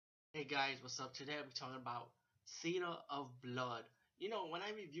Hey guys, what's up? Today we're talking about Theater of Blood. When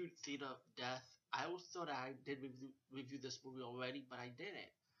I reviewed Theater of Death, I always thought I did review this movie already, but I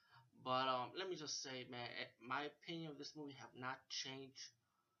didn't. But let me just say, man, my opinion of this movie have not changed,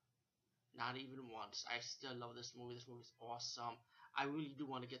 not even once. I still love this movie. This movie is awesome. I really do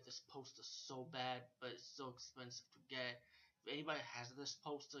want to get this poster so bad, but it's so expensive to get. If anybody has this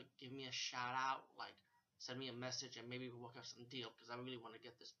poster, give me a shout out. Like, send me a message and maybe we'll work out some deal because I really want to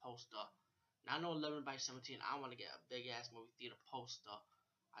get this poster. Now, I know 11 by 17. I want to get a big ass movie theater poster.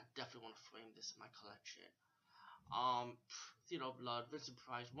 I definitely want to frame this in my collection. Theater of Blood, Vincent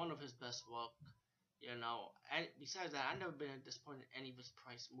Price, one of his best work. And besides that, I've never been disappointed in any of his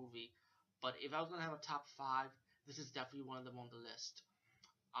Price movie. But if I was gonna have a top five, this is definitely one of them on the list.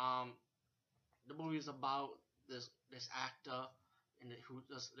 Um, the movie is about this actor who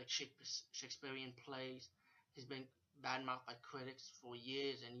does like Shakespearean plays. He's been badmouthed by critics for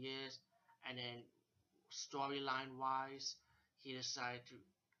years and years, and then storyline wise, he decided to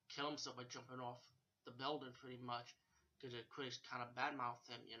kill himself by jumping off the building pretty much because the critics kind of badmouthed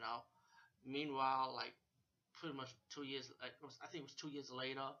him. Meanwhile, like pretty much 2 years, I think it was 2 years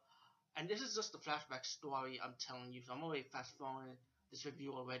later, and this is just the flashback story I'm telling you. So I'm already fast forwarding this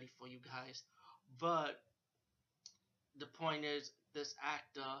review already for you guys, but the point is, this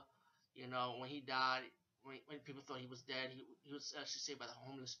actor, when he died, when people thought he was dead, he was actually saved by the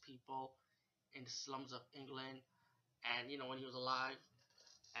homeless people in the slums of England. And when he was alive,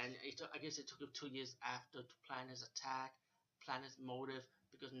 and I guess it took him 2 years after to plan his attack, plan his motive,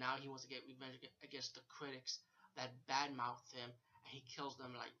 because now he wants to get revenge against the critics that badmouthed him, and he kills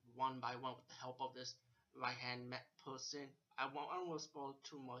them like one by one with the help of this right hand person. I don't want to spoil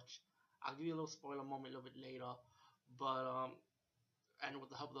too much. I'll give you a little spoiler moment a little bit later, but and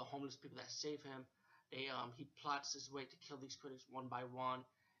with the help of the homeless people that save him, he plots his way to kill these critics one by one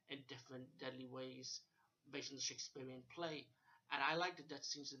in different deadly ways based on the Shakespearean play. And I like the death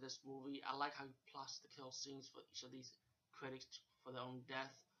scenes in this movie. I like how he plots the kill scenes for each of these critics for their own death.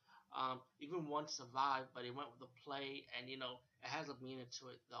 Even one survived, but it went with the play, and it has a meaning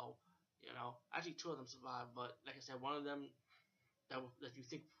to it though. Actually two of them survived, but like I said, one of them that you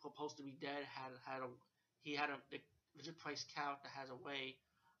think supposed to be dead had a he had a the Richard Price character has a way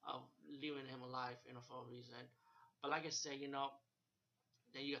of leaving him alive, for a reason. But like I said, then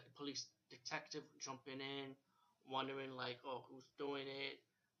you got the police detective jumping in, wondering like, oh, who's doing it?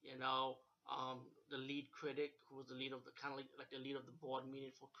 You know, the lead critic, who was the lead of the kind of like the lead of the board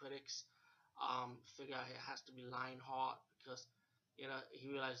meeting for critics, figure out it has to be Lionheart because he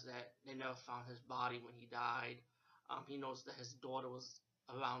realized that they never found his body when he died. He knows that his daughter was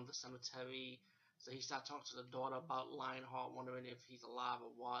around the cemetery, so he started talking to the daughter about Lionheart, wondering if he's alive or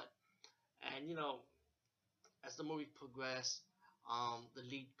what. And as the movie progressed, the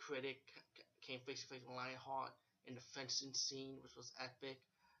lead critic came face to face with Lionheart in the fencing scene, which was epic.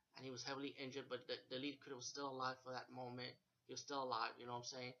 And he was heavily injured, but the lead critic was still alive for that moment. He was still alive, you know what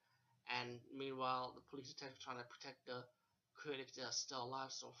I'm saying? And meanwhile, the police detective trying to protect the critics that are still alive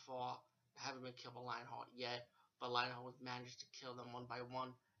so far haven't been killed by Lionheart yet. But Lionheart was managed to kill them one by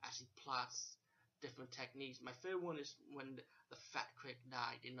one as he plots different techniques. My favorite one is when the fat critic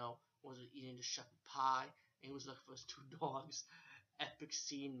died. Was eating the shepherd pie, and he was looking for his two dogs. Epic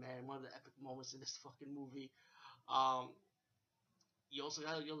scene, man. One of the epic moments in this fucking movie. Um, you also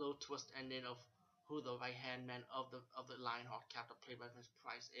got your little twist ending of who the right hand man of the Lionheart character played by Vince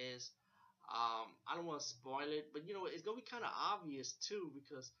Price is. I don't want to spoil it, but it's gonna be kind of obvious too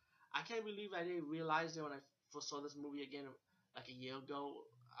because I can't believe I didn't realize it when I first saw this movie again like a year ago.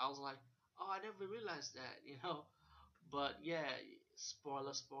 I was like, oh, I never realized that. But yeah,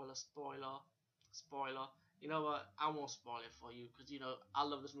 spoiler, spoiler, spoiler, spoiler. You know what? I won't spoil it for you because I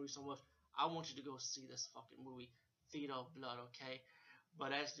love this movie so much. I want you to go see this fucking movie, Theater of Blood, okay?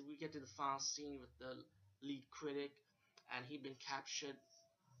 But as we get to the final scene with the lead critic, and he'd been captured,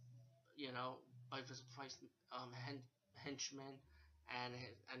 by Vincent Price henchmen,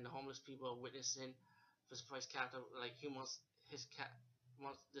 and the homeless people are witnessing Vincent Price character like he wants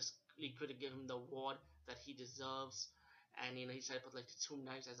wants this lead critic to give him the award that he deserves, and he tried to put like the two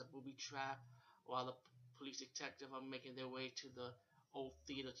knives as a booby trap, while the police detective are making their way to the old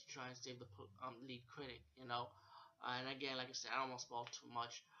theater to try and save the lead critic. And again, like I said, I don't want to spoil too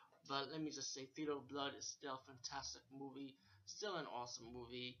much, but let me just say, Theater of Blood is still a fantastic movie, still an awesome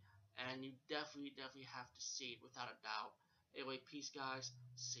movie, and you definitely, definitely have to see it without a doubt. Anyway, peace, guys.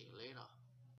 See you later.